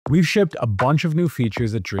We've shipped a bunch of new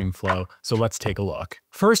features at Dreamflow, so let's take a look.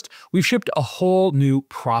 First, we've shipped a whole new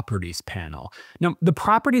properties panel. Now, the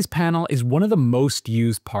properties panel is one of the most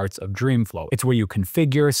used parts of Dreamflow. It's where you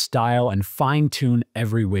configure, style, and fine-tune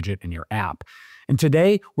every widget in your app. And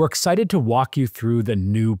today, we're excited to walk you through the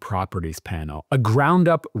new Properties panel, a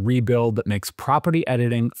ground-up rebuild that makes property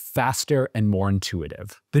editing faster and more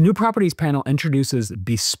intuitive. The new Properties panel introduces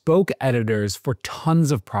bespoke editors for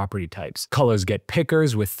tons of property types. Colors get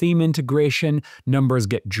pickers with theme integration, numbers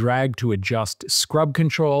get dragged to adjust scrub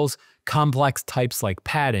controls, complex types like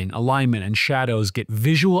padding, alignment, and shadows get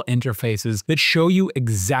visual interfaces that show you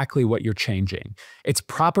exactly what you're changing. It's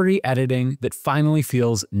property editing that finally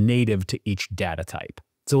feels native to each data type.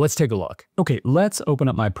 So let's take a look. Okay, let's open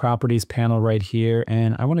up my properties panel right here,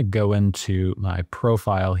 and I want to go into my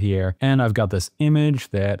profile here, and I've got this image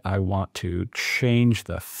that I want to change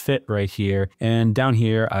the fit right here. And down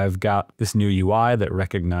here, I've got this new UI that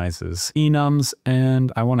recognizes enums,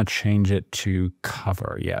 and I want to change it to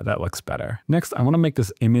cover. Yeah, that looks better. Next, I want to make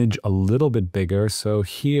this image a little bit bigger. So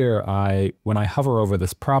here, when I hover over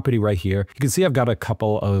this property right here, you can see I've got a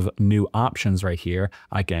couple of new options right here.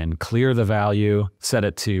 I can clear the value, set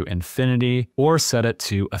it to infinity, or set it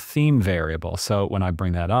to a theme variable. So when I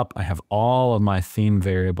bring that up, I have all of my theme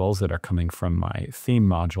variables that are coming from my theme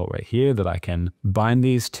module right here that I can bind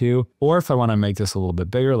these to. Or if I want to make this a little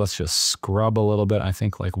bit bigger, let's just scrub a little bit. I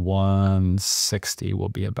think like 160 will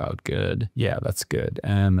be about good. Yeah, that's good.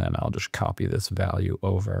 And then I'll just copy this value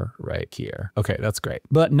over right here. Okay, that's great.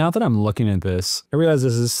 But now that I'm looking at this, I realize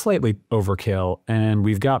this is slightly overkill, and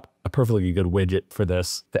we've got a perfectly good widget for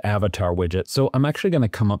this, the avatar widget. So I'm actually going to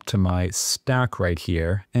come up to my stack right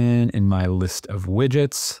here, and in my list of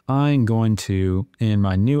widgets, I'm going to, in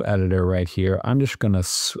my new editor right here, I'm just going to,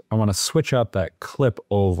 I want to switch out that clip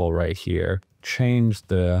oval right here, change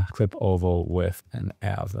the clip oval with an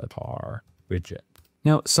avatar widget.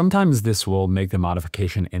 Now, sometimes this will make the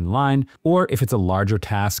modification inline, or if it's a larger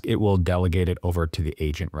task, it will delegate it over to the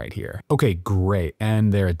agent right here. Okay, great,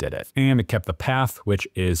 and there it did it. And it kept the path, which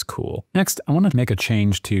is cool. Next, I want to make a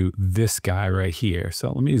change to this guy right here.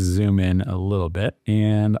 So let me zoom in a little bit,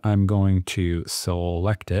 and I'm going to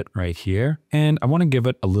select it right here. And I want to give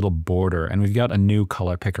it a little border, and we've got a new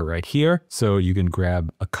color picker right here. So you can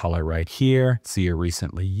grab a color right here, see your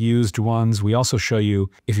recently used ones. We also show you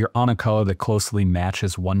if you're on a color that closely matches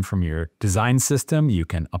one from your design system, you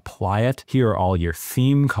can apply it. Here are all your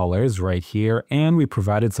theme colors right here, and we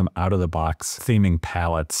provided some out-of-the-box theming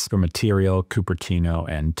palettes for Material, Cupertino,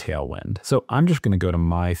 and Tailwind. So I'm just going to go to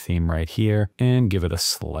my theme right here and give it a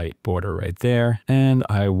slight border right there, and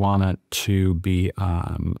I want it to be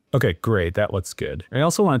okay, great, that looks good. I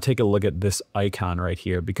also want to take a look at this icon right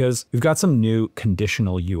here because we've got some new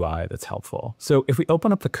conditional UI that's helpful. So if we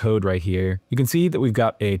open up the code right here, you can see that we've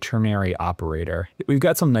got a ternary operator. We've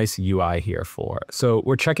got some nice UI here for. So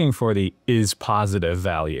we're checking for the is positive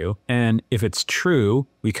value. And if it's true,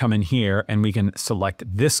 we come in here and we can select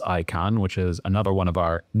this icon, which is another one of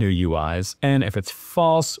our new UIs. And if it's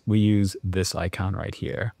false, we use this icon right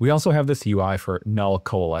here. We also have this UI for null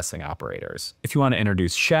coalescing operators. If you want to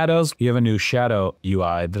introduce shadows, you have a new shadow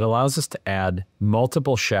UI that allows us to add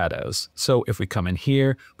multiple shadows. So if we come in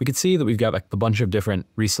here, we can see that we've got a bunch of different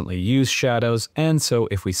recently used shadows. And so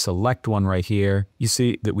if we select one right here, you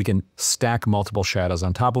see that we can stack multiple shadows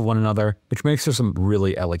on top of one another, which makes for some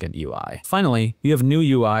really elegant UI. Finally, we have new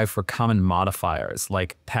UI for common modifiers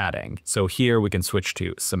like padding. So here we can switch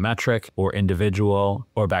to symmetric or individual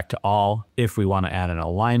or back to all. If we want to add an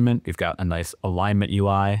alignment, we've got a nice alignment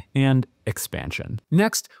UI and expansion.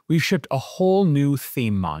 Next, we've shipped a whole new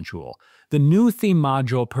theme module. The new theme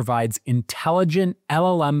module provides intelligent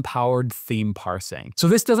LLM-powered theme parsing. So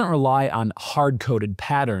this doesn't rely on hard-coded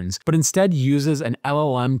patterns, but instead uses an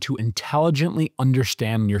LLM to intelligently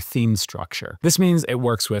understand your theme structure. This means it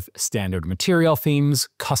works with standard material themes,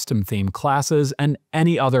 custom theme classes, and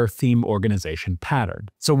any other theme organization pattern.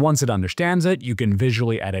 So once it understands it, you can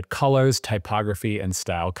visually edit colors, typography, and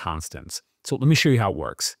style constants. So let me show you how it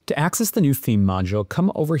works. To access the new theme module,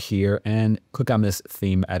 come over here and click on this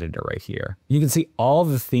theme editor right here. You can see all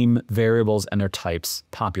the theme variables and their types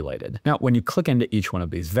populated. Now, when you click into each one of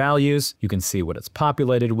these values, you can see what it's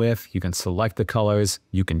populated with. You can select the colors.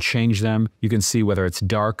 You can change them. You can see whether it's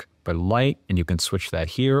dark or light, and you can switch that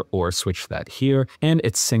here or switch that here, and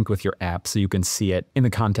it's synced with your app so you can see it in the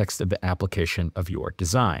context of the application of your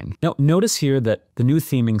design. Now, notice here that the new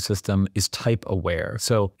theming system is type aware,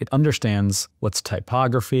 so it understands what's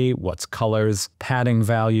typography, what's colors, padding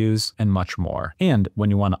values, and much more. And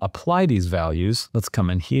when you want to apply these values, let's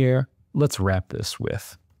come in here, let's wrap this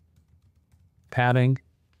with padding.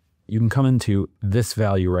 you can come into this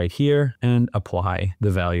value right here and apply the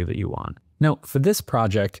value that you want. Now, for this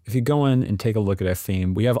project, if you go in and take a look at our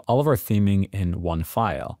theme, we have all of our theming in one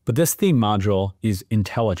file. But this theme module is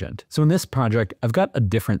intelligent. So in this project, I've got a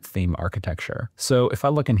different theme architecture. So if I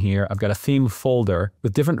look in here, I've got a theme folder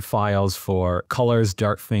with different files for colors,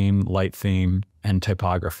 dark theme, light theme, and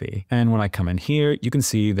typography. And when I come in here, you can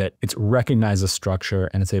see that it's recognized a structure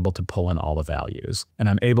and it's able to pull in all the values. And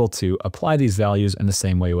I'm able to apply these values in the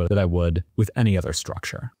same way that I would with any other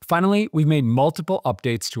structure. Finally, we've made multiple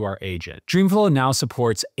updates to our agent. Dreamflow now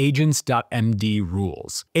supports agents.md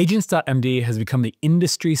rules. Agents.md has become the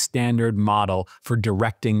industry standard model for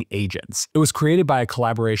directing agents. It was created by a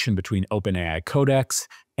collaboration between OpenAI Codex,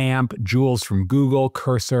 AMP, Jules from Google,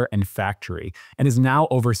 Cursor, and Factory, and is now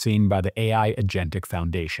overseen by the AI Agentic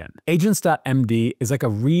Foundation. Agents.md is like a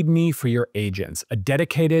README for your agents, a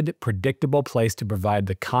dedicated, predictable place to provide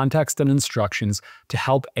the context and instructions to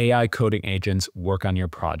help AI coding agents work on your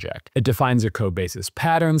project. It defines your codebase's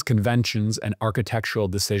patterns, conventions, and architectural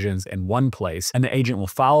decisions in one place, and the agent will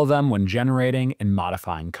follow them when generating and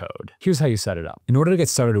modifying code. Here's how you set it up. In order to get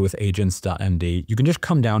started with agents.md, you can just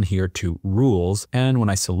come down here to Rules, and when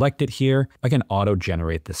I select it here, I can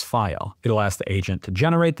auto-generate this file. It'll ask the agent to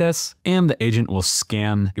generate this, and the agent will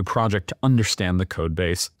scan your project to understand the code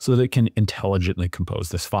base so that it can intelligently compose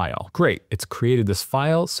this file. Great, it's created this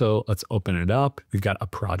file, so let's open it up. We've got a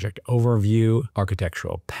project overview,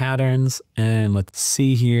 architectural patterns, and let's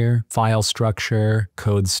see here, file structure,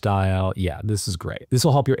 code style. Yeah, this is great. This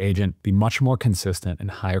will help your agent be much more consistent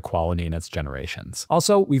and higher quality in its generations.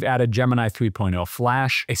 Also, we've added Gemini 3.0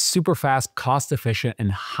 Flash, a super fast, cost-efficient,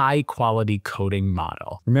 and high-quality coding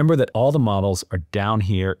model. Remember that all the models are down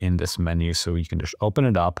here in this menu, so you can just open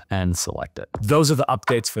it up and select it. Those are the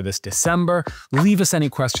updates for this December. Leave us any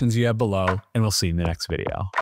questions you have below, and we'll see you in the next video.